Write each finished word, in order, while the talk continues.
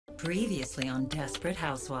Previously on Desperate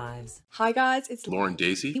Housewives. Hi guys, it's Lauren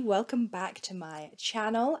Daisy. Welcome back to my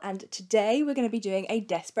channel, and today we're going to be doing a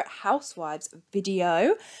Desperate Housewives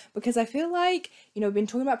video because I feel like, we've been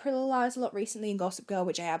talking about Pretty Little Liars a lot recently and Gossip Girl,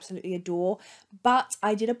 which I absolutely adore, but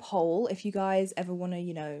I did a poll. If you guys ever want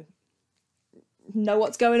to, know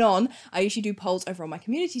what's going on, I usually do polls over on my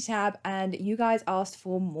community tab, and you guys asked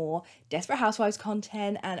for more Desperate Housewives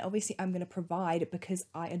content, and obviously I'm going to provide because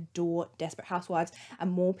I adore Desperate Housewives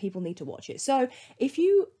and more people need to watch it. So if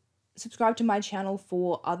you subscribe to my channel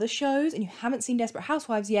for other shows and you haven't seen Desperate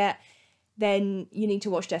Housewives yet, then you need to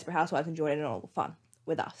watch Desperate Housewives and join in on all the fun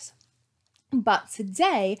with us. But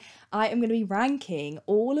today I am going to be ranking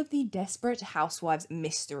all of the Desperate Housewives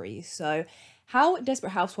mysteries. So how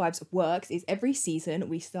Desperate Housewives works is every season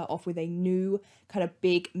we start off with a new kind of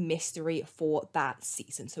big mystery for that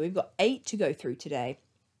season. So we've got 8 to go through today.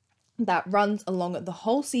 That runs along the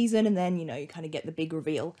whole season, and then, you kind of get the big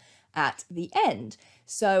reveal at the end.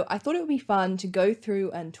 So I thought it would be fun to go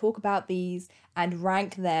through and talk about these and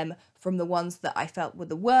rank them from the ones that I felt were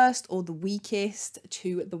the worst or the weakest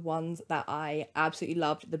to the ones that I absolutely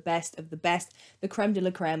loved, the best of the best, the creme de la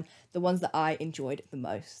creme, the ones that I enjoyed the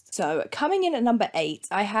most. So coming in at number 8,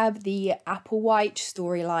 I have the Applewhite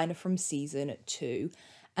storyline from season 2.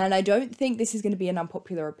 And I don't think this is going to be an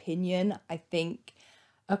unpopular opinion. I think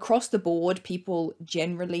across the board, people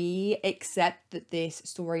generally accept that this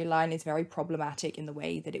storyline is very problematic in the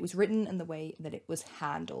way that it was written and the way that it was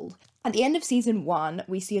handled. At the end of season 1,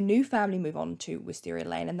 we see a new family move on to Wisteria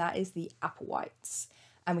Lane, and that is the Applewhites.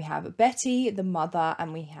 And we have Betty, the mother,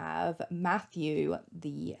 and we have Matthew,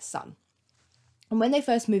 the son. And when they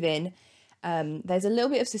first move in, there's a little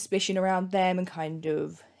bit of suspicion around them, and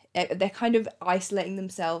they're kind of isolating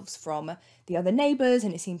themselves from the other neighbours,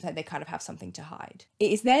 and it seems like they kind of have something to hide.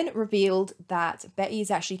 It is then revealed that Betty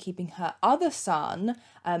is actually keeping her other son,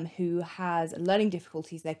 who has learning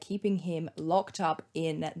difficulties. They're keeping him locked up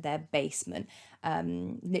in their basement,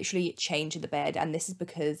 literally chained to the bed, and this is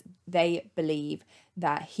because they believe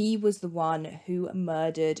that he was the one who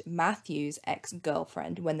murdered Matthew's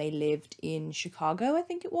ex-girlfriend when they lived in Chicago, I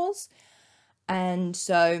think it was. And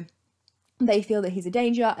so they feel that he's a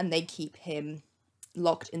danger and they keep him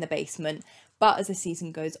locked in the basement. But as the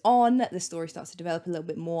season goes on, the story starts to develop a little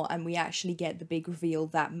bit more, and we actually get the big reveal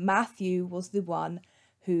that Matthew was the one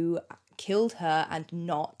who killed her and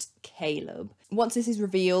not Caleb. Once this is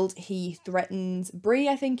revealed, he threatens Bree,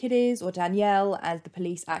 I think it is, or Danielle, as the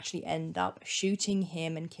police actually end up shooting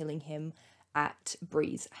him and killing him at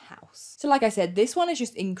Bree's house. So like I said, this one is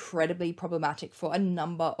just incredibly problematic for a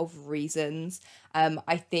number of reasons.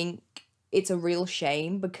 I think it's a real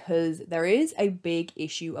shame because there is a big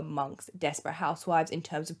issue amongst Desperate Housewives in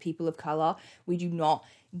terms of people of colour. We do not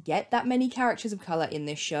get that many characters of colour in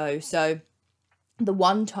this show. So the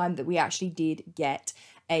one time that we actually did get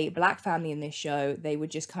a black family in this show, they were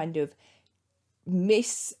just kind of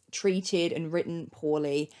mistreated and written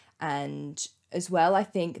poorly. And as well, I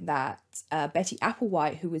think that Betty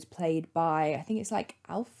Applewhite, who was played by, I think it's like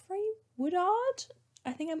Alfre Woodard?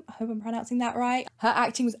 I hope I'm pronouncing that right. Her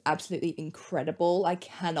acting was absolutely incredible. I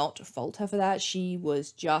cannot fault her for that. She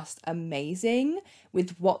was just amazing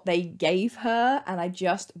with what they gave her, and I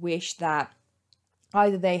just wish that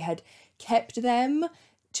either they had kept them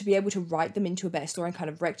to be able to write them into a better story and kind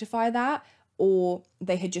of rectify that, or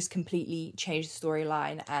they had just completely changed the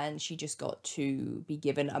storyline and she just got to be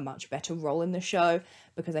given a much better role in the show,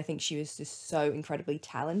 because I think she was just so incredibly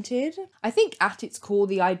talented. I think at its core,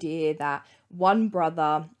 the idea that one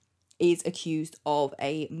brother is accused of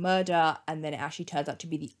a murder and then it actually turns out to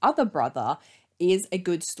be the other brother is a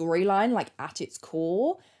good storyline, like at its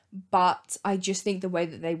core. But I just think the way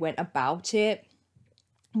that they went about it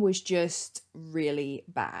was just really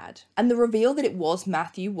bad. And the reveal that it was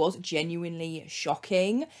Matthew was genuinely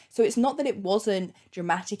shocking. So it's not that it wasn't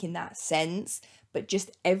dramatic in that sense, but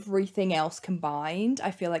just everything else combined,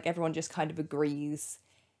 I feel like everyone just kind of agrees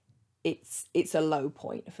it's a low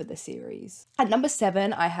point for the series. At number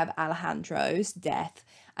 7, I have Alejandro's death,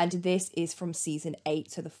 and this is from season 8,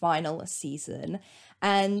 so the final season.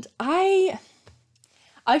 And I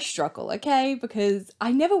struggle, okay? Because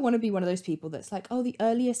I never want to be one of those people that's like, oh, the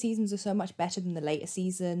earlier seasons are so much better than the later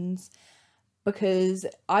seasons, because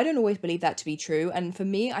I don't always believe that to be true. And for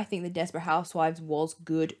me, I think the Desperate Housewives was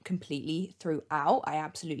good completely throughout. I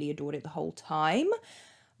absolutely adored it the whole time.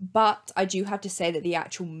 But I do have to say that the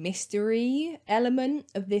actual mystery element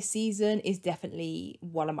of this season is definitely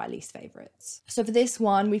one of my least favourites. So for this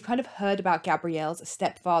one, we've kind of heard about Gabrielle's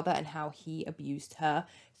stepfather and how he abused her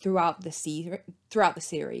throughout the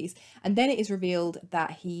series. And then it is revealed that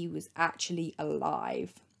he was actually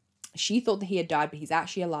alive She thought that he had died, but he's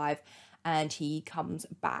actually alive, and he comes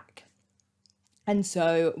back. And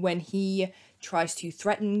so when he tries to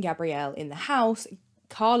threaten Gabrielle in the house,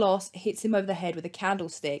 Carlos hits him over the head with a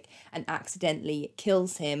candlestick and accidentally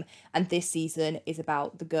kills him. And this season is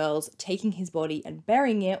about the girls taking his body and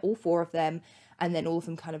burying it, all 4 of them, and then all of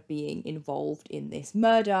them kind of being involved in this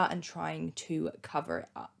murder and trying to cover it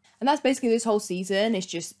up. And that's basically this whole season. It's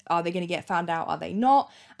just, are they going to get found out? Are they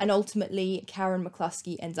not? And ultimately, Karen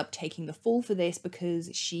McCluskey ends up taking the fall for this because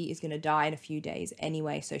she is going to die in a few days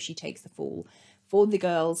anyway. So she takes the fall for the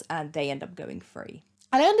girls and they end up going free.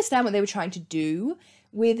 And I understand what they were trying to do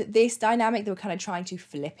with this dynamic. They were kind of trying to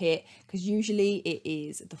flip it, because usually it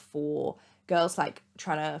is the 4 girls like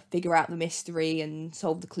trying to figure out the mystery and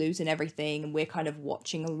solve the clues and everything, and we're kind of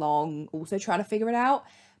watching along also trying to figure it out.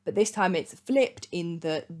 But this time it's flipped in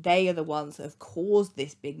that they are the ones that have caused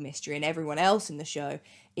this big mystery and everyone else in the show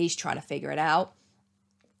is trying to figure it out.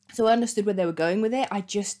 So I understood where they were going with it. I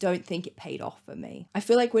just don't think it paid off for me. I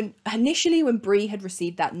feel like when Bree had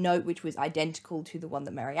received that note, which was identical to the one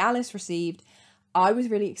that Mary Alice received, I was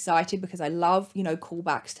really excited because I love,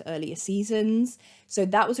 callbacks to earlier seasons. So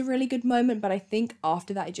that was a really good moment. But I think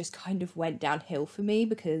after that, it just kind of went downhill for me,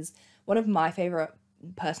 because one of my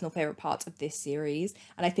personal favorite parts of this series,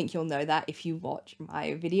 and I think you'll know that if you watch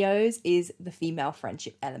my videos, is the female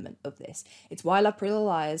friendship element of this. It's why I love Pretty Little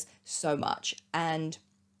Liars so much. And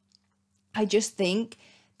I just think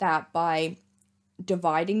that by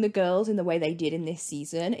dividing the girls in the way they did in this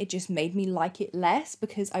season, it just made me like it less,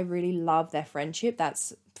 because I really love their friendship.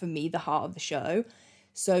 That's, for me, the heart of the show.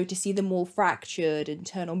 So to see them all fractured and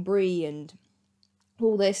turn on Bree and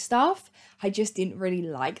all this stuff, I just didn't really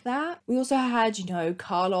like that. We also had,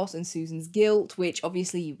 Carlos and Susan's guilt, which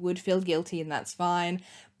obviously you would feel guilty and that's fine,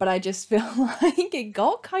 but I just feel like it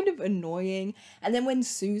got kind of annoying. And then when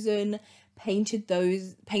Susan painted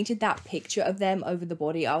that picture of them over the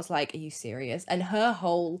body, I was like, are you serious? And her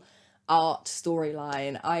whole art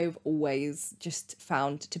storyline I've always just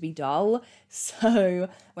found to be dull. So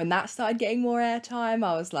when that started getting more airtime,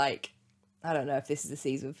 I was like, I don't know if this is a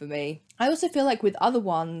season for me. I also feel like with other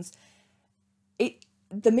ones,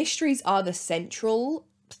 the mysteries are the central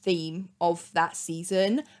theme of that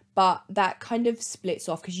season, but that kind of splits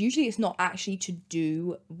off, because usually it's not actually to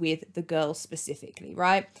do with the girls specifically,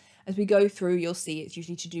 right? As we go through, you'll see it's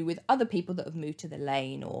usually to do with other people that have moved to the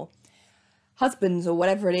lane, or husbands, or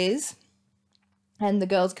whatever it is. And the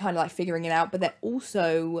girls kind of like figuring it out, but they're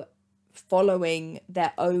also following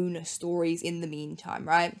their own stories in the meantime,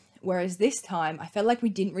 right? Whereas this time, I felt like we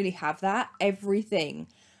didn't really have that. Everything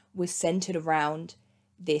was centered around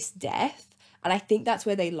this death. And I think that's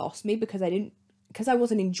where they lost me, because I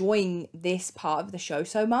wasn't enjoying this part of the show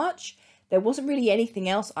so much. There wasn't really anything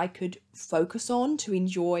else I could focus on to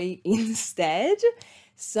enjoy instead.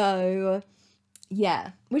 So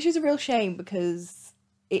yeah, which is a real shame, because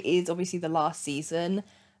it is obviously the last season,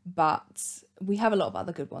 but we have a lot of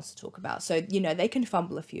other good ones to talk about. So, they can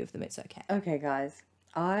fumble a few of them. It's okay. Okay, guys,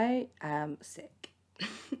 I am sick.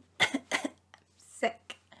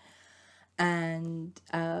 Sick. And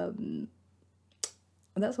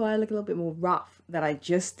that's why I look a little bit more rough than I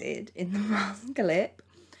just did in the last clip.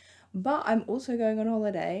 But I'm also going on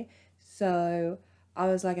holiday, so I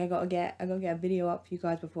was like, I gotta get a video up for you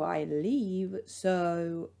guys before I leave.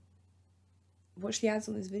 So watch the ads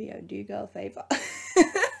on this video and do your girl a favor.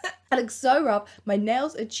 I look so rough. My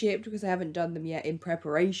nails are chipped because I haven't done them yet in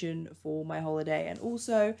preparation for my holiday. And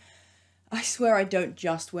also, I swear I don't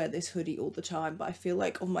just wear this hoodie all the time, but I feel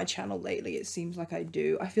like on my channel lately it seems like I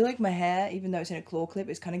do. I feel like my hair, even though it's in a claw clip,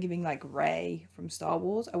 is kind of giving like Rey from Star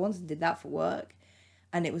Wars. I once did that for work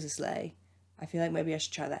and it was a slay. I feel like maybe I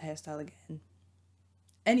should try that hairstyle again.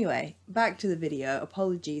 Anyway, back to the video.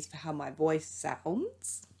 Apologies for how my voice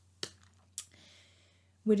sounds.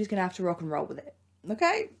 We're just gonna have to rock and roll with it,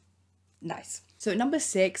 okay? Nice. So at number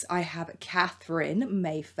 6, I have Catherine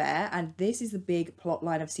Mayfair, and this is the big plot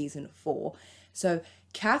line of season 4. So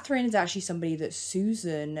Catherine is actually somebody that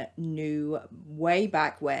Susan knew way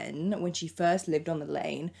back when she first lived on the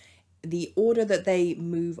lane. The order that they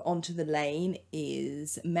move onto the lane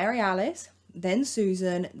is Mary Alice, then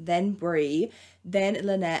Susan, then Bree, then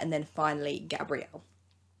Lynette, and then finally Gabrielle.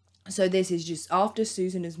 So this is just after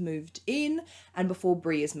Susan has moved in and before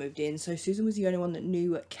Bree has moved in. So Susan was the only one that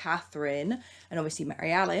knew Catherine and obviously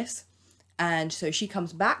Mary Alice. And so she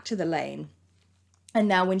comes back to the lane. And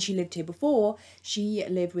now when she lived here before, she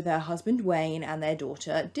lived with her husband Wayne and their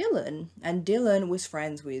daughter Dylan. And Dylan was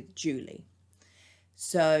friends with Julie.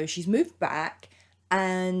 So she's moved back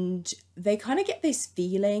and they kind of get this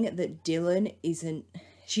feeling that Dylan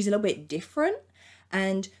she's a little bit different.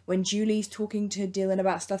 And when Julie's talking to Dylan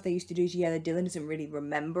about stuff they used to do together, Dylan doesn't really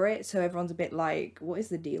remember it. So everyone's a bit like, what is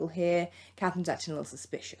the deal here? Catherine's acting a little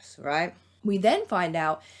suspicious, right? We then find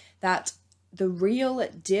out that the real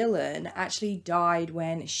Dylan actually died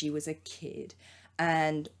when she was a kid.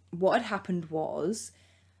 And what had happened was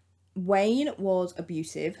Wayne was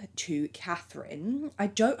abusive to Catherine. I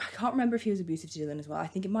can't remember if he was abusive to Dylan as well. I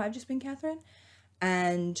think it might have just been Catherine.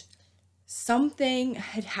 And something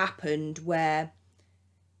had happened where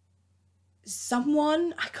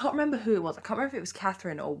I can't remember who it was. I can't remember if it was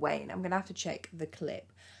Catherine or Wayne. I'm going to have to check the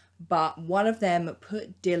clip. But one of them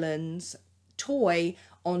put Dylan's toy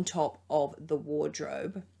on top of the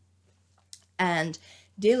wardrobe. And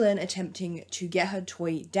Dylan, attempting to get her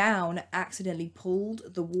toy down, accidentally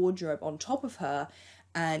pulled the wardrobe on top of her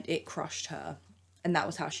and it crushed her. And that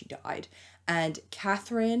was how she died. And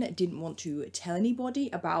Catherine didn't want to tell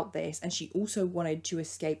anybody about this. And she also wanted to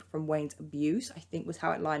escape from Wayne's abuse, I think was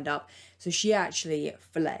how it lined up. So she actually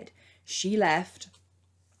fled. She left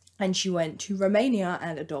and she went to Romania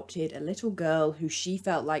and adopted a little girl who she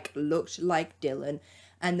felt like looked like Dylan,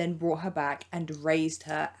 and then brought her back and raised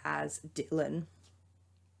her as Dylan.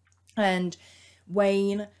 And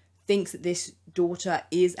Wayne thinks that this daughter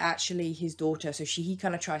is actually his daughter, so he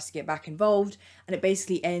kind of tries to get back involved, and it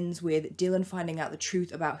basically ends with Dylan finding out the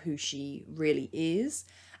truth about who she really is,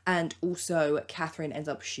 and also Catherine ends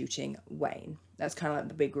up shooting Wayne. That's kind of like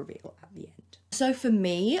the big reveal at the end. So for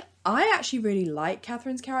me, I actually really like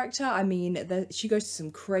Catherine's character. I mean, she goes to some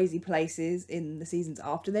crazy places in the seasons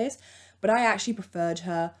after this, but I actually preferred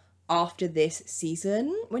her after this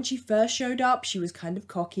season. When she first showed up, she was kind of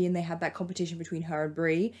cocky and they had that competition between her and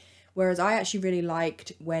Brie. Whereas I actually really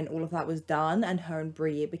liked when all of that was done and her and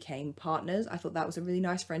Brie became partners. I thought that was a really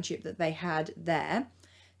nice friendship that they had there.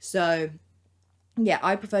 So yeah,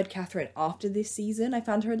 I preferred Catherine after this season. I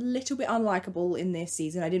found her a little bit unlikable in this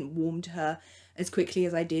season. I didn't warm to her as quickly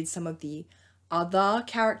as I did some of the other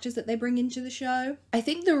characters that they bring into the show. I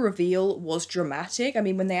think the reveal was dramatic. I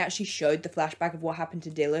mean, when they actually showed the flashback of what happened to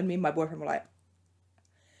Dylan, me and my boyfriend were like,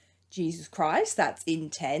 Jesus Christ, that's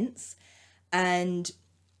intense. And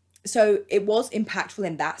so it was impactful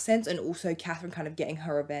in that sense, and also Catherine kind of getting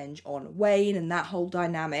her revenge on Wayne, and that whole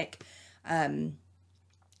dynamic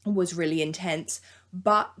was really intense.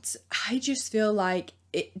 But I just feel like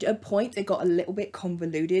at a point it got a little bit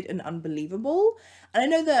convoluted and unbelievable. And I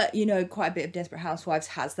know that, you know, quite a bit of Desperate Housewives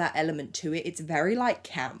has that element to it. It's very like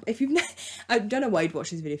camp. If you've I don't know why you'd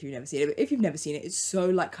watch this video if you've never seen it, but if you've never seen it, it's so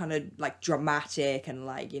like kind of like dramatic and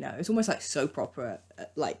like, you know, it's almost like soap opera,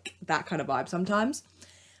 like that kind of vibe sometimes.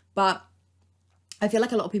 But I feel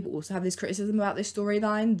like a lot of people also have this criticism about this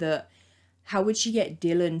storyline, that how would she get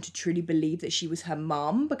Dylan to truly believe that she was her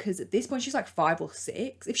mum? Because at this point she's like 5 or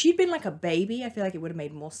 6. If she'd been like a baby, I feel like it would have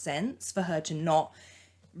made more sense for her to not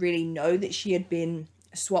really know that she had been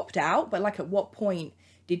swapped out. But like, at what point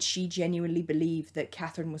did she genuinely believe that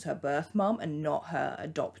Catherine was her birth mum and not her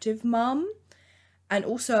adoptive mum? And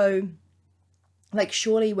also, like,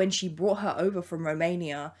 surely when she brought her over from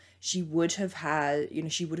Romania, she would have had, you know,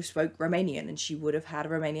 she would have spoke Romanian and she would have had a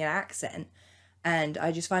Romanian accent. And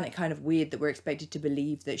I just find it kind of weird that we're expected to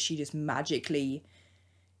believe that she just magically,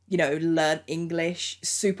 you know, learned English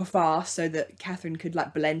super fast so that Catherine could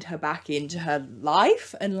like blend her back into her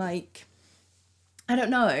life. And like, I don't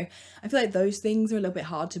know. I feel like those things are a little bit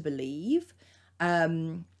hard to believe.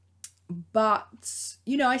 But,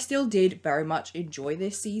 you know, I still did very much enjoy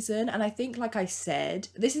this season. And I think, like I said,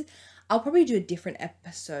 I'll probably do a different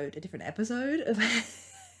episode of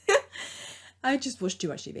I just watched too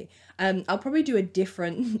much TV. I'll probably do a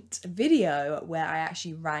different video where I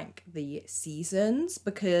actually rank the seasons,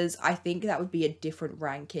 because I think that would be a different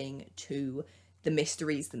ranking to the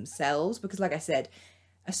mysteries themselves. Because like I said,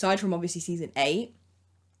 aside from obviously season 8,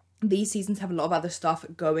 these seasons have a lot of other stuff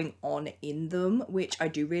going on in them, which I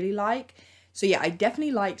do really like. So yeah, I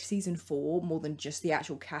definitely liked season 4 more than just the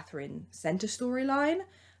actual Catherine center storyline.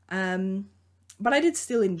 But I did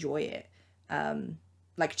still enjoy it.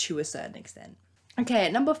 Like to a certain extent. Okay,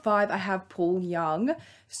 at number 5, I have Paul Young.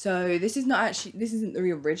 So this isn't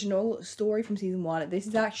the original story from season 1. This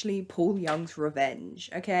is actually Paul Young's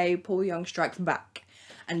revenge. Okay, Paul Young strikes back.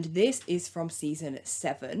 And this is from season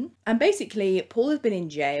 7. And basically, Paul has been in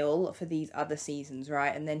jail for these other seasons,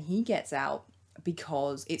 right? And then he gets out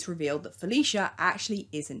because it's revealed that Felicia actually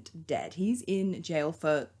isn't dead. He's in jail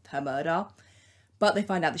for her murder, but they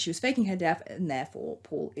find out that she was faking her death, and therefore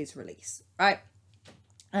Paul is released, right?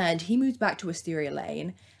 And he moves back to Wisteria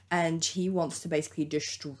Lane, and he wants to basically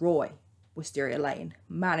destroy Wisteria Lane.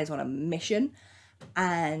 Man is on a mission,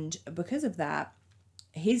 and because of that,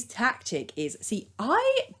 his tactic is... See,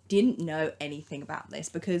 I didn't know anything about this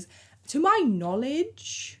because to my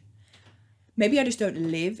knowledge, maybe I just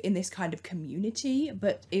don't live in this kind of community,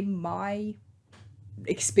 but in my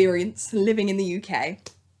experience living in the UK,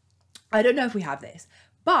 I don't know if we have this,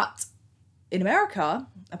 but in America,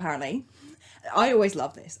 apparently, I always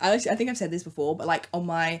love this. I think I've said this before, but like on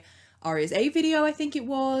my Aria's A video, I think it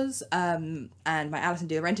was, and my Alison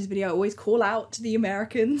De Laurentiis video, I always call out to the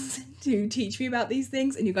Americans to teach me about these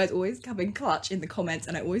things, and you guys always come in clutch in the comments,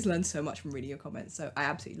 and I always learn so much from reading your comments, so I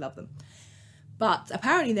absolutely love them. But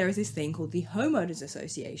apparently there is this thing called the Homeowners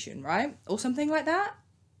Association, right? Or something like that.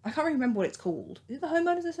 I can't really remember what it's called. Is it the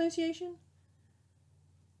Homeowners Association?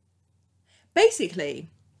 Basically,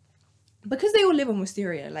 because they all live on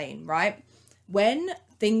Wisteria Lane, right? When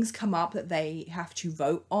things come up that they have to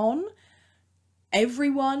vote on,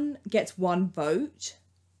 everyone gets one vote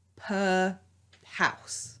per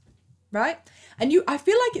house, right? And I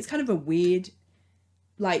feel like it's kind of a weird,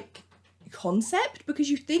 like, concept, because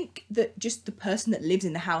you think that just the person that lives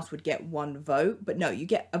in the house would get one vote, but no, you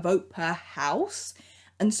get a vote per house.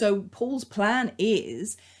 And so Paul's plan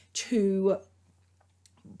is to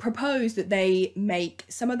propose that they make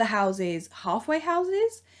some of the houses halfway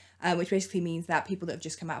houses, which basically means that people that have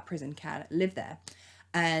just come out of prison can live there.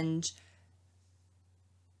 And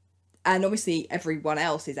obviously everyone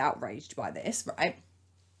else is outraged by this, right?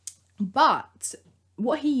 But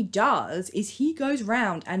what he does is he goes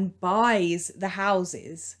round and buys the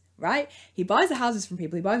houses, right? He buys the houses from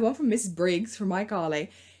people. He buys one from Mrs. Briggs, from iCarly.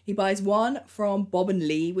 He buys one from Bob and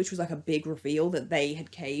Lee, which was like a big reveal that they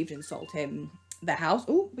had caved and sold him their house.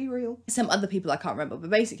 Oh, be real. Some other people I can't remember, but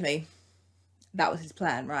basically that was his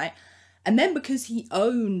plan, right? And then because he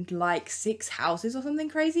owned like 6 houses or something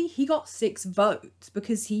crazy, he got 6 votes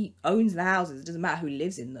because he owns the houses. It doesn't matter who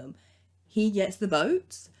lives in them. He gets the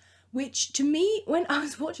votes, which to me, when I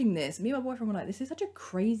was watching this, me and my boyfriend were like, this is such a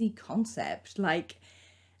crazy concept. Like,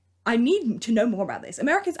 I need to know more about this.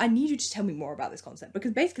 Americans, I need you to tell me more about this concept,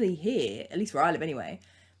 because basically here, at least where I live anyway,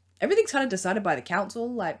 everything's kind of decided by the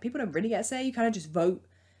council. Like, people don't really get a say. You kind of just vote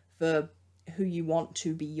for who you want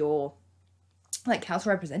to be your, like, house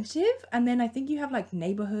representative. And then I think you have, like,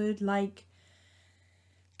 neighborhood, like,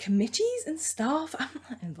 committees and stuff. I'm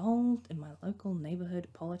not involved in my local neighborhood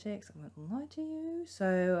politics. I won't lie to you.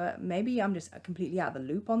 So maybe I'm just completely out of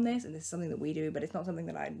the loop on this, and this is something that we do, but it's not something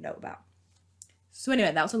that I know about. So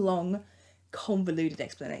anyway, that was a long, convoluted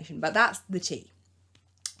explanation, but that's the tea.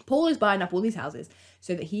 Paul is buying up all these houses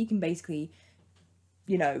so that he can basically,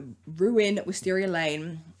 you know, ruin Wisteria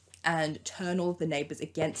Lane and turn all of the neighbours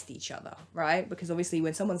against each other, right? Because obviously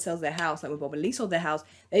when someone sells their house, like when Bob and Lee sold their house,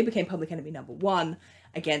 they became public enemy number 1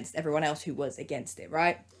 against everyone else who was against it,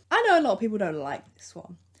 right? I know a lot of people don't like this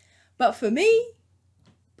one, but for me,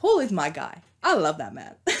 Paul is my guy. I love that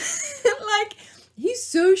man. Like, he's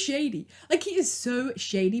so shady. Like, he is so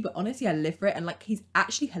shady, but honestly, I live for it. And like, he's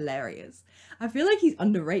actually hilarious. I feel like he's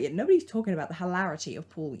underrated. Nobody's talking about the hilarity of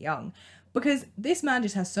Paul Young, because this man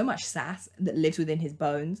just has so much sass that lives within his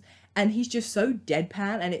bones, and he's just so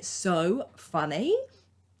deadpan, and it's so funny.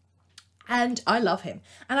 And I love him.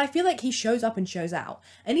 And I feel like he shows up and shows out.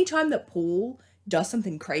 Anytime that Paul does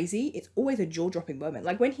something crazy, it's always a jaw-dropping moment.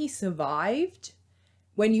 Like when he survived,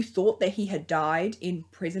 when you thought that he had died in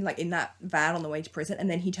prison, like in that van on the way to prison, and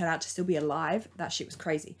then he turned out to still be alive, that shit was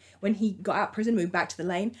crazy. When he got out of prison, moved back to the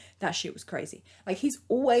lane, that shit was crazy. Like he's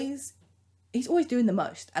always doing the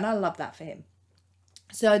most, and I love that for him.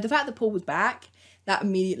 So the fact that Paul was back, that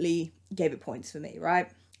immediately gave it points for me, right?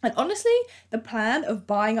 And honestly, the plan of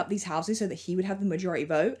buying up these houses so that he would have the majority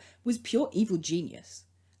vote was pure evil genius.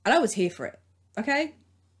 And I was here for it, okay?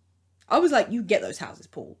 I was like, you get those houses,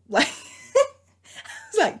 Paul. Like, I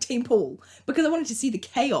was like, Team Paul, because I wanted to see the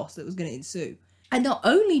chaos that was going to ensue. And not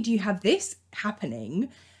only do you have this happening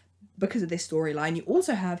because of this storyline, you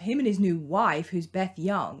also have him and his new wife, who's Beth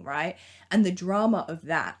Young, right? And the drama of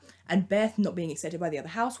that. And Beth not being accepted by the other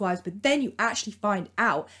housewives. But then you actually find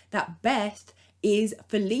out that Beth is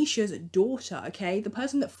Felicia's daughter, okay? The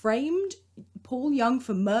person that framed Paul Young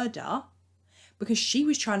for murder because she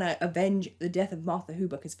was trying to avenge the death of Martha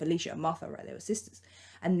Huber, because Felicia and Martha, right, they were sisters.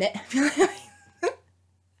 And then I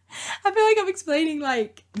feel like I'm explaining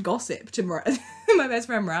like gossip to my best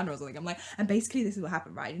friend Miranda or something. I'm like, and basically this is what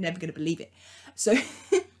happened, right? You're never going to believe it. So,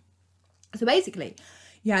 so basically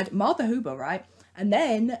you had Martha Huber, right? And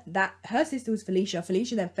then that her sister was Felicia.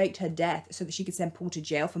 Felicia then faked her death so that she could send Paul to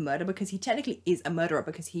jail for murder, because he technically is a murderer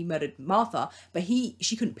because he murdered Martha, but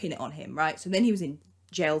she couldn't pin it on him, right? So then he was in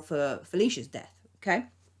jail for Felicia's death, okay?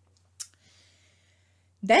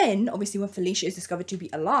 Then, obviously, when Felicia is discovered to be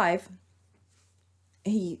alive,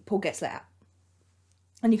 Paul gets let out.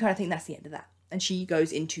 And you kind of think that's the end of that. and she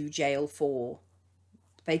goes into jail for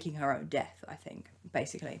faking her own death, I think,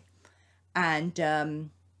 basically. And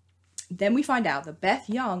then we find out that Beth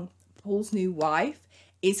Young, Paul's new wife,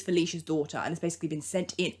 is Felicia's daughter and has basically been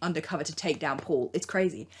sent in undercover to take down Paul. It's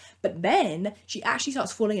crazy. But then she actually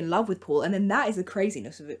starts falling in love with Paul, and then that is the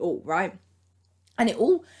craziness of it all, right? And it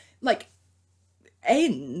all, like,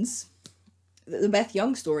 ends, the Beth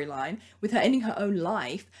Young storyline, with her ending her own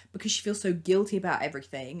life because she feels so guilty about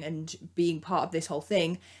everything and being part of this whole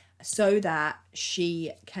thing, so that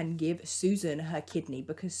she can give Susan her kidney,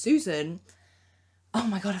 because Susan, oh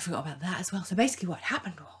my god, I forgot about that as well. So basically what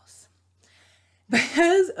happened was,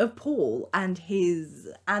 because of Paul and his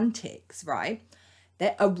antics, right,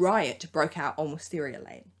 a riot broke out on Wisteria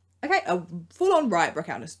Lane. Okay, a full-on riot broke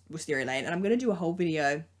out on Wisteria Lane, and I'm going to do a whole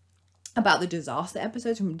video about the disaster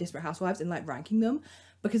episodes from Desperate Housewives and, like, ranking them,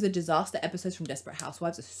 because the disaster episodes from Desperate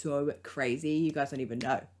Housewives are so crazy, you guys don't even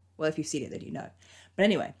know. Well, if you've seen it, then you know. But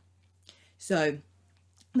anyway, so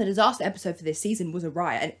the disaster episode for this season was a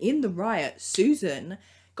riot, and in the riot, Susan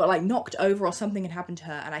got, like, knocked over, or something had happened to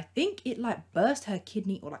her, and I think it, like, burst her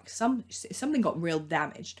kidney, or, like, something got real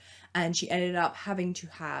damaged, and she ended up having to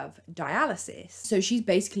have dialysis. So she's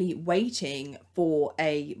basically waiting for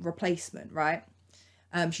a replacement, right?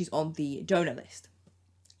 She's on the donor list,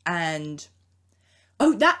 and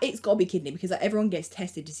it's got to be kidney, because, like, everyone gets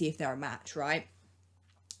tested to see if they're a match, right?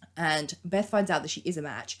 And Beth finds out that she is a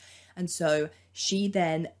match, and so she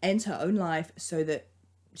then ends her own life so that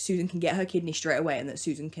Susan can get her kidney straight away and that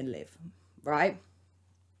Susan can live, right?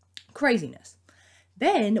 Craziness.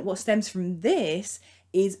 Then what stems from this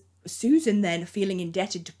is Susan then feeling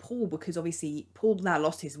indebted to Paul, because obviously Paul now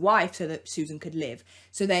lost his wife so that Susan could live.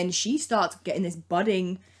 So then she starts getting this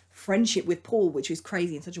budding friendship with Paul, which is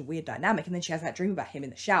crazy and such a weird dynamic. And then she has that dream about him in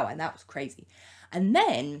the shower, and that was crazy. And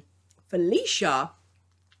then Felicia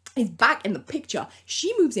is back in the picture.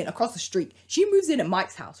 She moves in across the street. She moves in at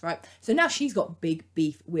Mike's house, right? So now she's got big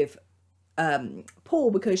beef with Paul,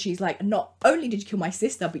 because she's like, not only did you kill my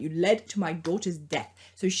sister, but you led to my daughter's death.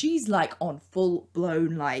 So she's, like, on full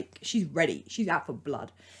blown, like, she's ready. She's out for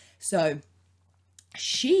blood. So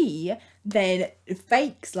she then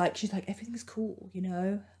fakes, like, she's like, everything's cool, you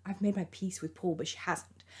know, I've made my peace with Paul, but she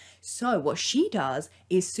hasn't. So what she does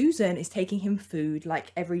is Susan is taking him food,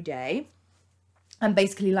 like, every day, and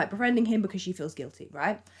basically, like, befriending him because she feels guilty,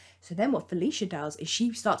 right? So then what Felicia does is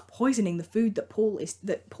she starts poisoning the food that Paul is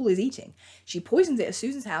eating. She poisons it at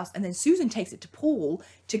Susan's house, and then Susan takes it to Paul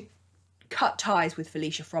to cut ties with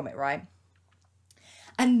Felicia from it, right?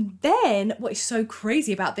 And then what is so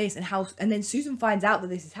crazy about this, and then Susan finds out that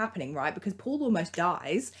this is happening, right? Because Paul almost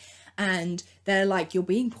dies, and they're like, you're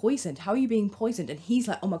being poisoned. How are you being poisoned? And he's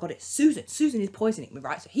like, oh my God, it's Susan. Susan is poisoning me,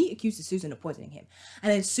 right? So he accuses Susan of poisoning him.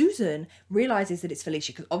 And then Susan realizes that it's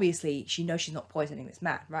Felicia, because obviously she knows she's not poisoning this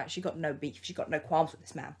man, right? She got no beef. She got no qualms with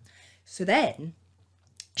this man. So then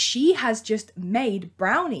she has just made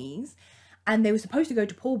brownies, and they were supposed to go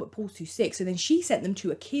to Paul, but Paul's too sick. So then she sent them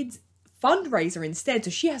to a kid's fundraiser instead.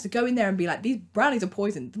 So she has to go in there and be like, these brownies are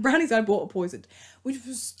poisoned. The brownies I bought are poisoned, which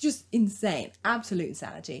was just insane. Absolute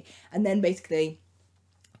insanity. And then basically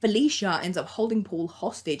Felicia ends up holding Paul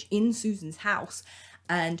hostage in Susan's house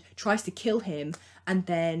and tries to kill him. And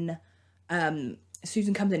then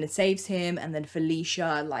Susan comes in and saves him. And then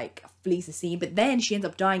Felicia, like, flees the scene. But then she ends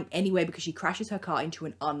up dying anyway because she crashes her car into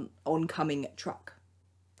an oncoming truck.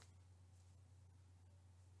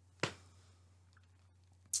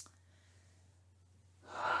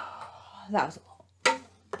 That was a lot.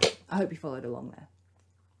 I hope you followed along there.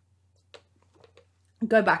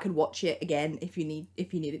 Go back and watch it again if you need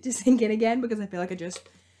it to sink in again, because I feel like I just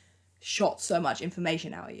shot so much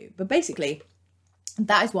information out at you. But basically,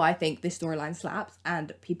 that is why I think this storyline slaps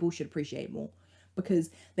and people should appreciate it more, because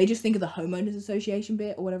they just think of the homeowners association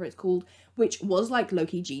bit or whatever it's called, which was, like,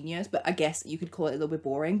 low-key genius, but I guess you could call it a little bit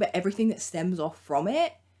boring. But everything that stems off from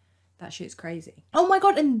it, that shit's crazy. Oh my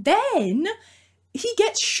God, and then he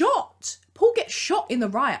gets shot. Paul gets shot in the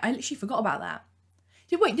riot. I literally forgot about that.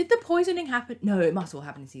 Wait, did the poisoning happen? No, it must all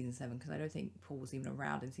happen in season 7, because I don't think Paul was even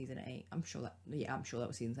around in season 8. I'm sure that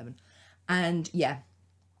was season 7. And yeah,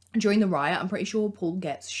 during the riot, I'm pretty sure Paul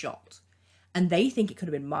gets shot. And they think it could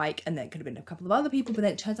have been Mike, and then it could have been a couple of other people, but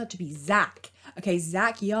then it turns out to be Zach. Okay,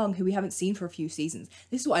 Zach Young, who we haven't seen for a few seasons.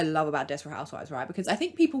 This is what I love about Desperate Housewives, right? Because I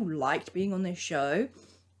think people liked being on this show.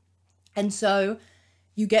 And so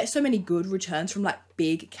you get so many good returns from, like,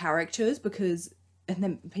 big characters, and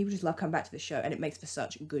then people just love coming back to the show, and it makes for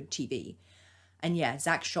such good TV. And yeah,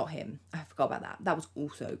 Zach shot him. I forgot about that. That was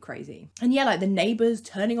also crazy. And yeah, like, the neighbors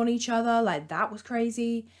turning on each other, like, that was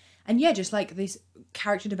crazy. And yeah, just like this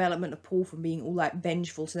character development of Paul from being all like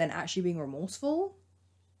vengeful to then actually being remorseful.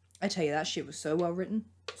 I tell you, that shit was so well written.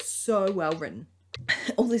 So well written.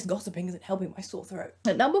 All this gossiping isn't helping my sore throat.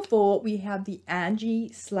 At number 4, we have the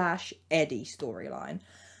Angie/Eddie storyline.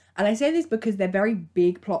 And I say this because they're very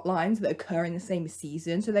big plot lines that occur in the same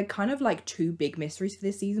season. So they're kind of like 2 big mysteries for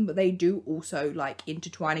this season, but they do also like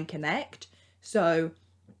intertwine and connect. So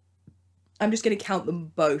I'm just going to count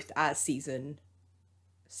them both as season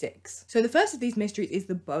 6. So the first of these mysteries is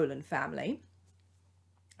the Bolan family.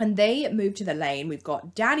 And they move to the Lane. We've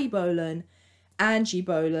got Danny Bolan, Angie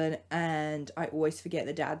Bolan, and I always forget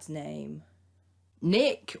the dad's name.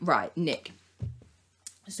 Nick. Right, Nick.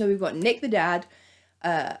 So we've got Nick the dad,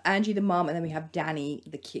 Angie the mum, and then we have Danny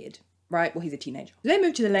the kid, right? Well, he's a teenager. They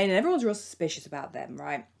move to the Lane and everyone's real suspicious about them,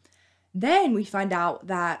 right? Then we find out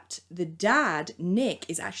that the dad, Nick,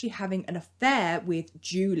 is actually having an affair with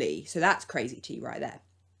Julie. So that's crazy tea right there.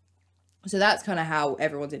 So that's kind of how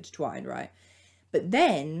everyone's intertwined, right? But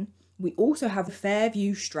then we also have the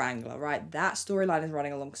Fairview Strangler, right? That storyline is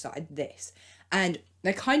running alongside this. And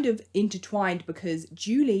they're kind of intertwined because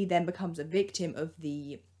Julie then becomes a victim of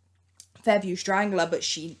the Fairview Strangler, but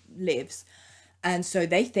she lives. And so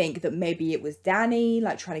they think that maybe it was Danny,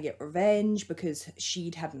 like, trying to get revenge because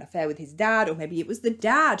she'd had an affair with his dad, or maybe it was the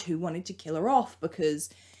dad who wanted to kill her off because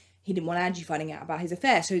he didn't want Angie finding out about his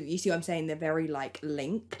affair. So you see what I'm saying? They're very, like,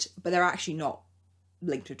 linked, but they're actually not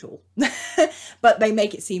linked at all. But they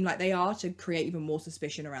make it seem like they are to create even more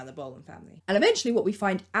suspicion around the Bolan family. And eventually what we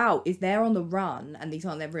find out is they're on the run, and these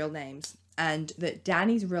aren't their real names, and that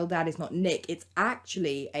Danny's real dad is not Nick. It's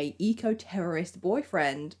actually a eco-terrorist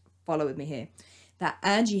boyfriend, follow with me here, that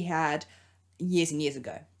Angie had years and years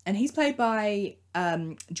ago. And he's played by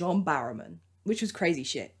John Barrowman, which was crazy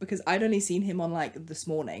shit because I'd only seen him on like This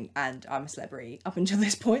Morning and I'm a Celebrity up until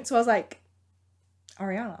this point. So I was like,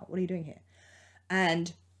 Ariana, what are you doing here?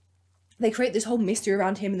 And they create this whole mystery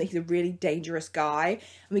around him and that he's a really dangerous guy. And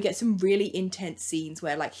we get some really intense scenes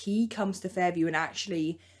where like he comes to Fairview and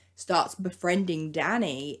actually starts befriending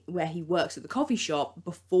Danny where he works at the coffee shop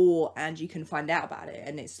before Angie can find out about it.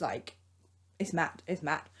 And it's like, it's mad. It's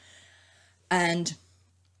mad. And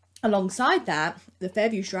alongside that, the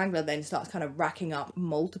Fairview Strangler then starts kind of racking up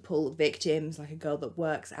multiple victims, like a girl that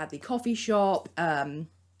works at the coffee shop,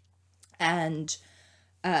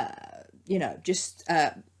 you know, just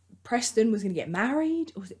Preston was going to get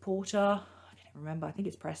married, or was it Porter? I can't remember. I think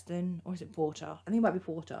it's Preston, or is it Porter? I think it might be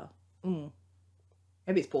Porter.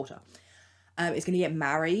 Maybe it's Porter. Is going to get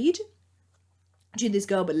married to this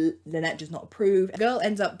girl, but Lynette does not approve. The girl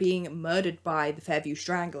ends up being murdered by the Fairview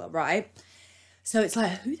Strangler, right? So it's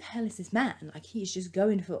like, who the hell is this man? Like, he's just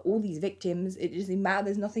going for all these victims. It doesn't matter.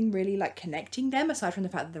 There's nothing really, like, connecting them aside from the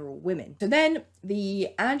fact that they're all women. So then the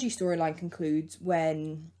Angie storyline concludes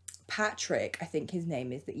when Patrick, I think his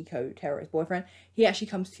name is, the eco-terrorist boyfriend, he actually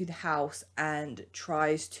comes to the house and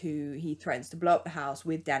he threatens to blow up the house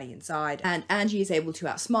with Danny inside. And Angie is able to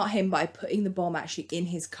outsmart him by putting the bomb actually in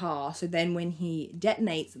his car. So then when he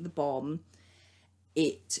detonates the bomb,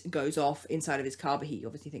 it goes off inside of his car, but he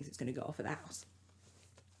obviously thinks it's going to go off at the house.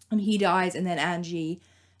 And he dies, and then Angie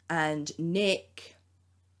and Nick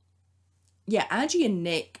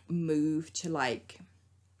move to, like,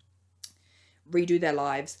 redo their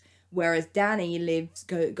lives. Whereas Danny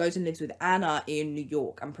goes and lives with Anna in New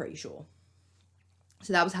York, I'm pretty sure.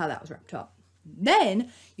 So that was how that was wrapped up.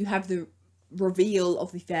 Then you have the reveal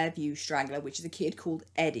of the Fairview Strangler, which is a kid called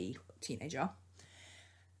Eddie, teenager.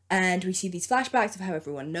 And we see these flashbacks of how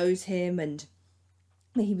everyone knows him and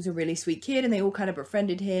he was a really sweet kid and they all kind of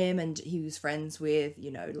befriended him, and he was friends with,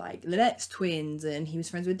 you know, like Lynette's twins, and he was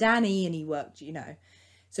friends with Danny, and he worked, you know.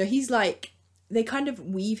 So he's like, they kind of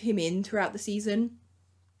weave him in throughout the season.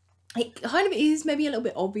 It kind of is maybe a little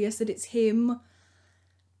bit obvious that it's him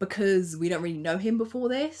because we don't really know him before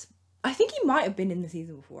this. I think he might have been in the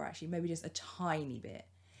season before, actually, maybe just a tiny bit.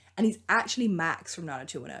 And he's actually Max from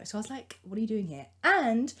 90210. So I was like, what are you doing here?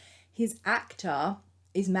 And his actor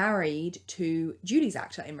is married to Julie's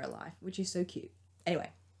actor in real life, which is so cute. Anyway,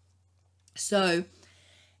 so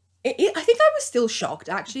I think I was still shocked,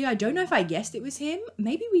 actually. I don't know if I guessed it was him.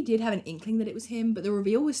 Maybe we did have an inkling that it was him, but the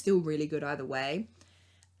reveal was still really good either way.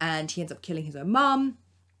 And he ends up killing his own mum.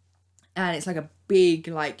 And it's like a big,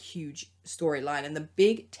 like, huge storyline. And the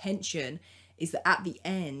big tension is that at the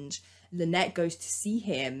end, Lynette goes to see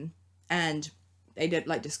him and they don't,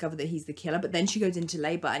 like, discover that he's the killer. But then she goes into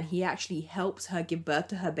labor and he actually helps her give birth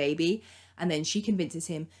to her baby. And then she convinces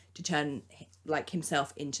him to turn, like,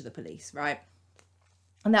 himself into the police, right?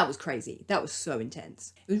 And that was crazy. That was so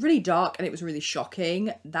intense. It was really dark and it was really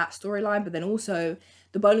shocking, that storyline. But then also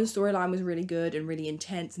the Bolan storyline was really good and really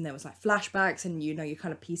intense. And there was like flashbacks and, you know, you're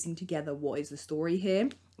kind of piecing together what is the story here,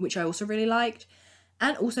 which I also really liked.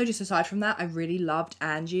 And also just aside from that, I really loved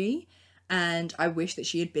Angie. And I wish that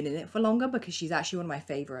she had been in it for longer because she's actually one of my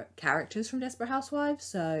favourite characters from Desperate Housewives.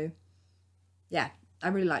 So yeah, I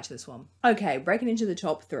really liked this one. Okay, breaking into the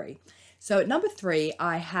top 3. So at number 3,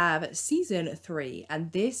 I have season 3,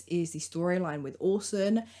 and this is the storyline with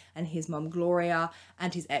Orson and his mum Gloria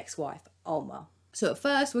and his ex-wife Alma. So at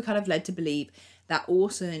first, we're kind of led to believe that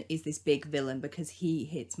Orson is this big villain because he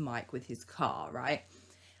hits Mike with his car, right?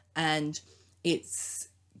 And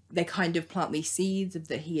they kind of plant these seeds of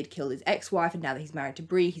that he had killed his ex-wife, and now that he's married to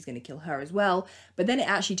Bree, he's going to kill her as well. But then it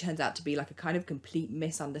actually turns out to be like a kind of complete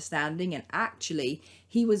misunderstanding, and actually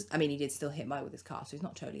he was, I mean, he did still hit Mike with his car, so he's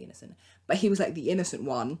not totally innocent, but he was like the innocent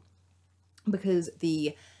one because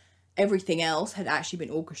everything else had actually been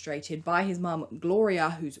orchestrated by his mum Gloria,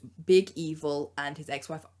 who's big evil, and his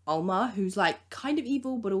ex-wife Alma, who's like kind of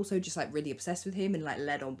evil but also just like really obsessed with him and like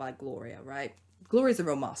led on by Gloria, right? Gloria's the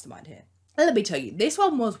real mastermind here. And let me tell you, this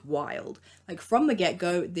one was wild. Like from the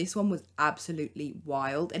get-go, this one was absolutely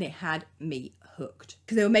wild, and it had me hooked.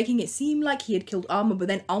 Because they were making it seem like he had killed Alma, but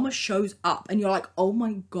then Alma shows up and you're like, oh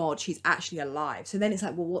my god, she's actually alive. So then it's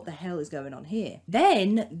like, well, what the hell is going on here?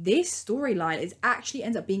 Then this storyline actually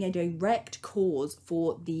ends up being a direct cause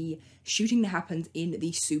for the shooting that happens in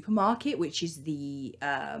the supermarket, which is the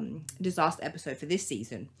disaster episode for this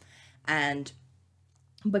season. And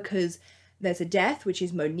because there's a death, which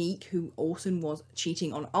is Monique, who Orson was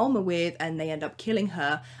cheating on Alma with, and they end up killing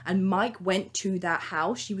her. And Mike went to that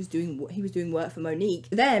house. He was doing work for Monique.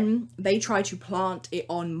 Then they try to plant it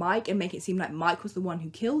on Mike and make it seem like Mike was the one who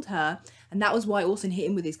killed her. And that was why Orson hit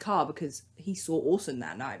him with his car, because he saw Orson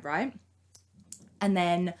that night, right? And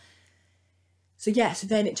then, so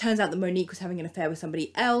then it turns out that Monique was having an affair with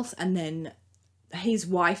somebody else, and then his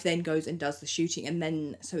wife then goes and does the shooting, and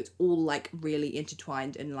then, so it's all like really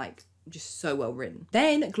intertwined and like just so well written.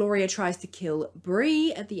 Then Gloria tries to kill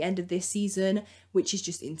Bree at the end of this season, which is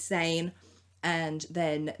just insane, and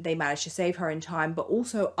then they manage to save her in time. But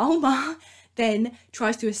also Alma then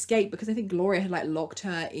tries to escape because I think Gloria had like locked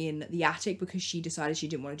her in the attic because she decided she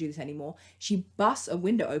didn't want to do this anymore. She busts a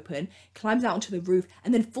window open, climbs out onto the roof,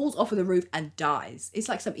 and then falls off of the roof and dies. It's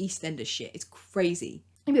like some EastEnders shit. It's crazy.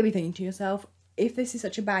 You may be thinking to yourself, if this is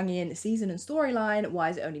such a banging season and storyline, why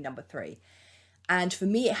is it only number 3? And for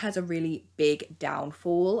me, it has a really big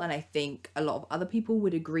downfall, and I think a lot of other people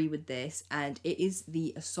would agree with this, and it is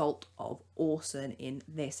the assault of Orson in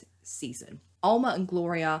this season. Alma and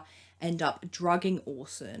Gloria end up drugging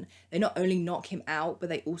Orson. They not only knock him out, but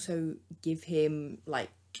they also give him like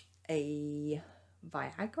a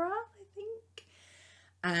Viagra, I think.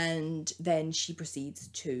 And then she proceeds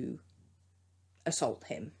to assault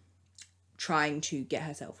him, trying to get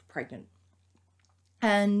herself pregnant.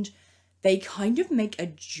 And they kind of make a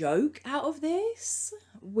joke out of this,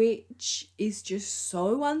 which is just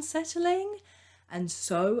so unsettling and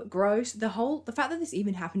so gross. The fact that this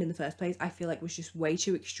even happened in the first place, I feel like was just way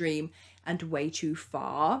too extreme and way too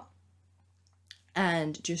far,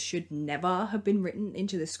 and just should never have been written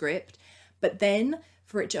into the script. But then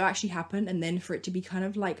for it to actually happen, and then for it to be kind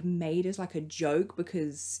of like made as like a joke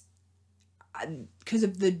because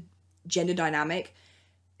of the gender dynamic,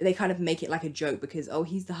 they kind of make it like a joke because, oh,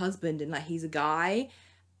 he's the husband and like he's a guy,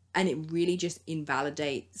 and it really just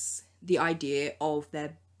invalidates the idea of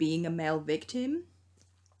there being a male victim,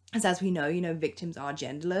 as we know, you know, victims are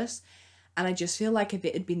genderless. And I just feel like if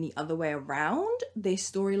it had been the other way around, this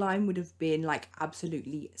storyline would have been like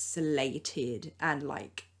absolutely slated and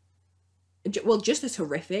like, well, just as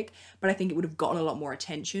horrific, but I think it would have gotten a lot more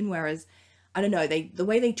attention. Whereas, I don't know, the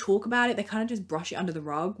way they talk about it, they kind of just brush it under the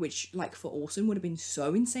rug, which like for Orson would have been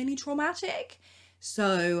so insanely traumatic.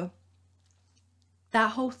 So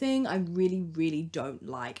that whole thing I really, really don't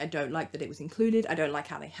like. I don't like that it was included. I don't like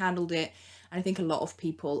how they handled it. And I think a lot of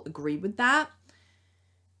people agree with that.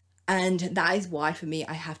 And that is why for me,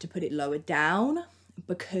 I have to put it lower down,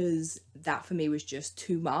 because that for me was just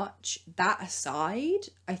too much. That aside,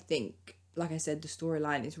 I think, like I said, the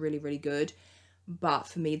storyline is really, really good. But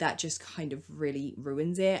for me, that just kind of really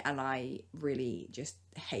ruins it, and I really just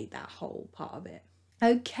hate that whole part of it.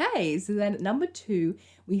 Okay, so then at number 2,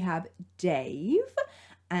 we have Dave,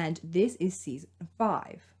 and this is season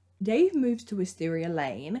 5. Dave moves to Wisteria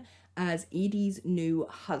Lane as Edie's new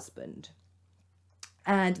husband.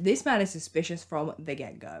 And this man is suspicious from the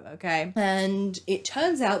get-go, okay? And it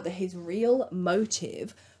turns out that his real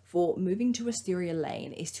motive for moving to Wisteria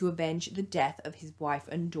Lane is to avenge the death of his wife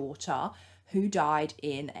and daughter, who died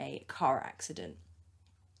in a car accident.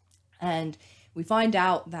 And we find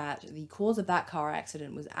out that the cause of that car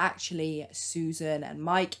accident was actually Susan and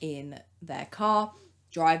Mike in their car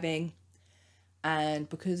driving, and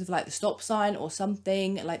because of like the stop sign or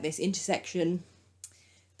something, like this intersection,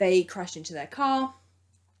 they crashed into their car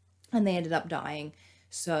and they ended up dying.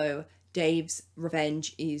 So Dave's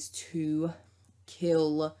revenge is to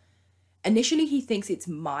kill, initially he thinks it's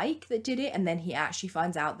Mike that did it, and then he actually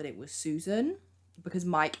finds out that it was Susan, because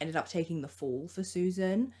Mike ended up taking the fall for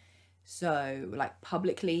Susan. So like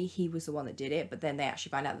publicly he was the one that did it, but then they actually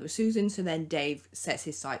find out that it was Susan. So then Dave sets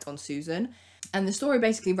his sights on Susan, and the story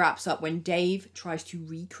basically wraps up when Dave tries to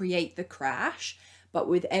recreate the crash, but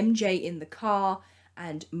with MJ in the car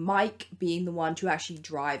and Mike being the one to actually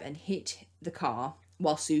drive and hit the car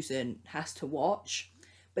while Susan has to watch.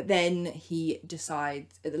 But then he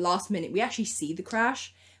decides at the last minute, we actually see the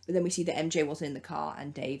crash, but then we see that MJ wasn't in the car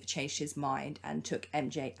and Dave changed his mind and took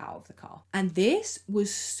MJ out of the car. And this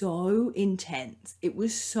was so intense. It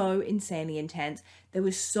was so insanely intense. There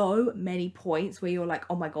were so many points where you're like,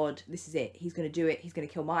 oh my God, this is it. He's going to do it. He's going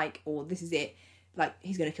to kill Mike, or this is it. Like,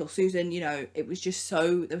 he's going to kill Susan, you know. It was just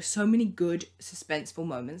so, there were so many good suspenseful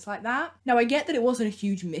moments like that. Now, I get that it wasn't a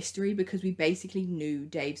huge mystery because we basically knew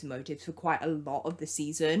Dave's motives for quite a lot of the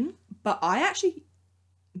season, but I actually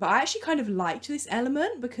kind of liked this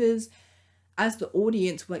element, because as the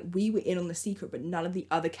audience, like, we were in on the secret, but none of the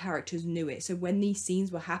other characters knew it. So when these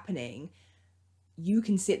scenes were happening, you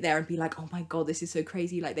can sit there and be like, oh my God, this is so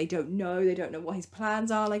crazy. Like, they don't know what his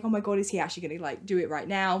plans are. Like, oh my God, is he actually going to like do it right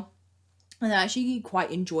now? And I actually quite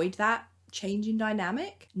enjoyed that change in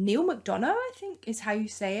dynamic. Neil McDonough, I think is how you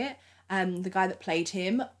say it. The guy that played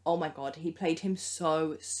him, oh my God, he played him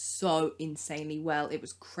so insanely well. It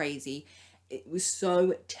was crazy. It was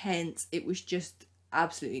so tense. It was just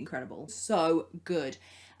absolutely incredible. So good.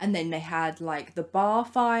 And then they had like the bar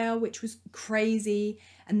fire, which was crazy.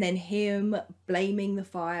 And then him blaming the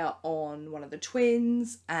fire on one of the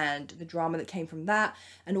twins and the drama that came from that.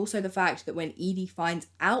 And also the fact that when Edie finds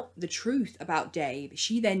out the truth about Dave,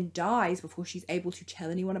 she then dies before she's able to tell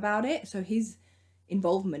anyone about it. So his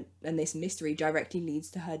involvement in this mystery directly leads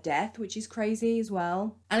to her death, which is crazy as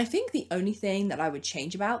well. And I think the only thing that I would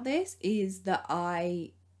change about this is that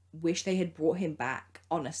I wish they had brought him back,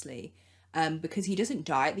 honestly. Because he doesn't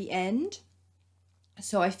die at the end.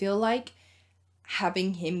 So I feel like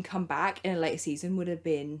having him come back in a later season would have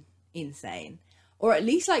been insane. Or at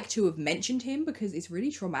least like to have mentioned him, because it's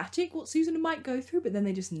really traumatic what Susan and Mike go through, but then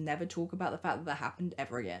they just never talk about the fact that that happened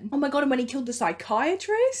ever again. Oh my God, and when he killed the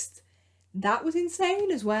psychiatrist, that was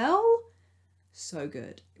insane as well. So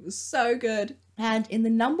good. It was so good. And in the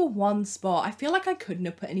number one spot, I feel like I couldn't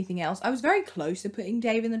have put anything else. I was very close to putting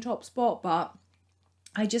Dave in the top spot, but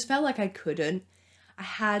I just felt like I couldn't. I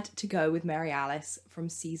had to go with Mary Alice from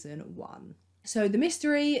season 1. So the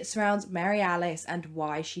mystery surrounds Mary Alice and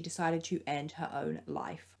why she decided to end her own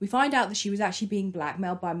life. We find out that she was actually being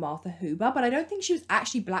blackmailed by Martha Huber, but I don't think she was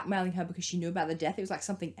actually blackmailing her because she knew about the death. It was like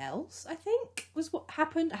something else, I think, was what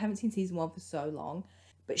happened. I haven't seen season 1 for so long,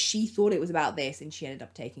 but she thought it was about this and she ended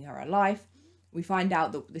up taking her own life. We find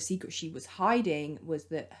out that the secret she was hiding was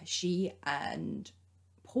that she and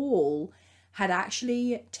Paul had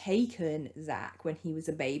actually taken Zach when he was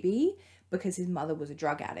a baby because his mother was a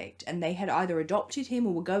drug addict, and they had either adopted him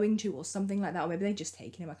or were going to, or something like that, or maybe they'd just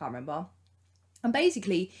taken him, I can't remember. And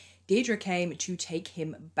basically Deirdre came to take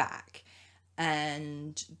him back,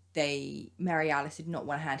 and Mary Alice did not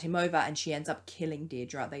want to hand him over, and she ends up killing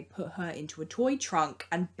Deirdre. They put her into a toy trunk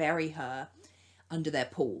and bury her under their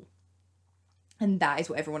pool, and that is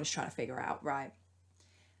what everyone is trying to figure out, right?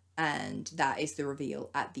 And that is the reveal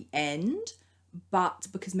at the end. But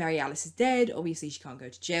because Mary Alice is dead, obviously she can't go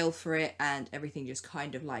to jail for it, and everything just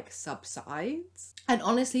kind of like subsides. And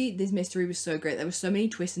honestly, this mystery was so great. There were so many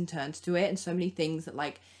twists and turns to it, and so many things that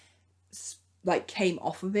like came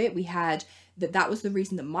off of it. We had that was the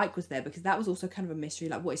reason that Mike was there, because that was also kind of a mystery.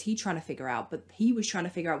 Like, what is he trying to figure out? But he was trying to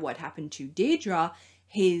figure out what had happened to Deirdre,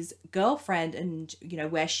 his girlfriend, and, you know,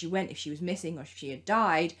 where she went, if she was missing or if she had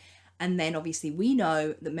died. And then obviously we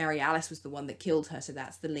know that Mary Alice was the one that killed her, so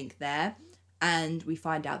that's the link there. And we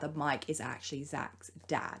find out that Mike is actually Zach's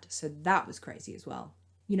dad. So that was crazy as well.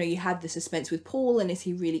 You know, you had the suspense with Paul, and is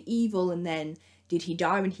he really evil? And then did he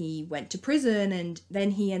die when he went to prison? And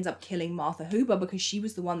then he ends up killing Martha Huber because she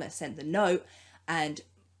was the one that sent the note, and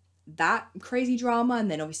that crazy drama.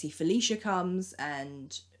 And then obviously Felicia comes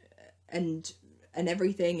and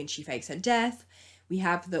everything, and she fakes her death. We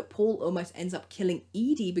have that Paul almost ends up killing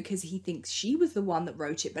Edie because he thinks she was the one that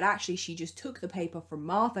wrote it, but actually she just took the paper from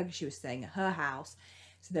Martha because she was staying at her house,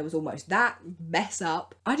 So there was almost that mess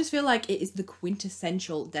up. I just feel like it is the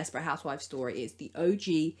quintessential Desperate Housewives story. It's the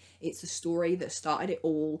OG. It's the story that started it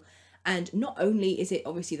all. And not only is it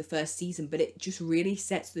obviously the first season, but it just really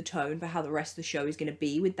sets the tone for how the rest of the show is going to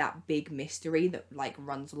be, with that big mystery that like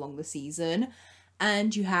runs along the season.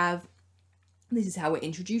 And you have, this is how we're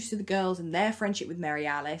introduced to the girls, and their friendship with Mary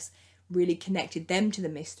Alice really connected them to the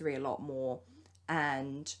mystery a lot more.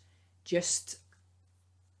 And just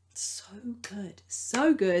so good,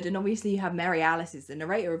 so good. And obviously you have Mary Alice is the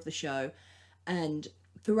narrator of the show, and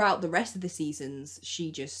throughout the rest of the seasons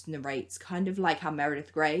she just narrates kind of like how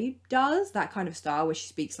Meredith Grey does, that kind of style where she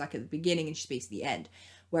speaks like at the beginning and she speaks at the end.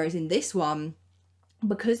 Whereas in this one,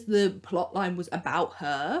 because the plot line was about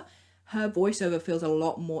her voiceover feels a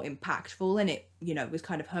lot more impactful, and it, you know, was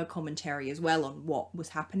kind of her commentary as well on what was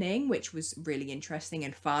happening, which was really interesting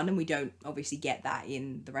and fun, and we don't obviously get that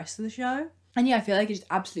in the rest of the show. And yeah, I feel like it just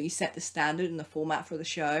absolutely set the standard and the format for the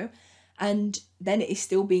show. And then it is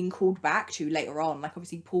still being called back to later on. Like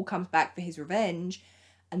obviously Paul comes back for his revenge,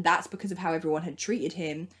 and that's because of how everyone had treated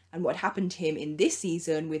him and what happened to him in this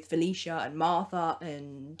season with Felicia and Martha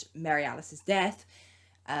and Mary Alice's death.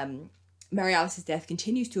 Mary Alice's death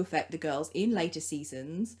continues to affect the girls in later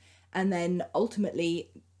seasons, and then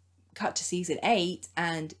ultimately cut to season 8,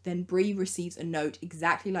 and then Bree receives a note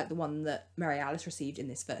exactly like the one that Mary Alice received in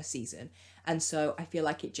this first season. And so I feel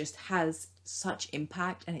like it just has such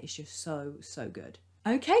impact, and it's just so good.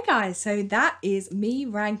 Okay guys, so that is me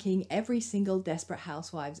ranking every single Desperate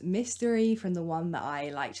Housewives mystery, from the one that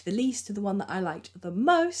I liked the least to the one that I liked the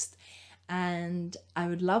most. And I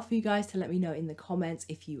would love for you guys to let me know in the comments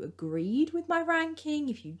if you agreed with my ranking,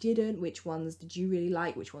 if you didn't, which ones did you really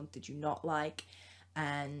like, which ones did you not like.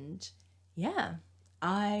 And yeah,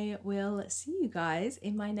 I will see you guys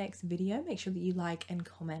in my next video. Make sure that you like and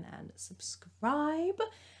comment and subscribe.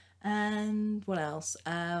 And what else?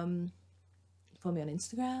 Follow me on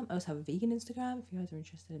Instagram. I also have a vegan Instagram if you guys are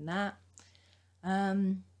interested in that.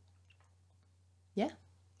 Yeah,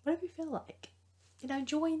 whatever you feel like. You know,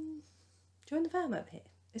 join the fam over here.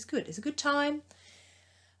 It's good. It's a good time.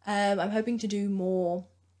 I'm hoping to do more,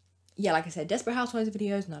 yeah, like I said, Desperate Housewives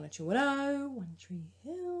videos, 90210, One Tree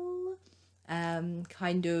Hill.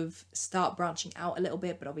 Kind of start branching out a little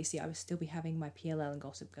bit, but obviously I will still be having my PLL and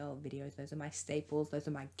Gossip Girl videos. Those are my staples. Those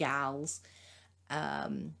are my gals.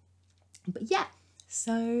 But yeah,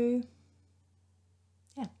 so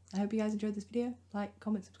yeah, I hope you guys enjoyed this video. Like,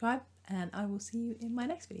 comment, subscribe, and I will see you in my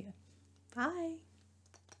next video. Bye.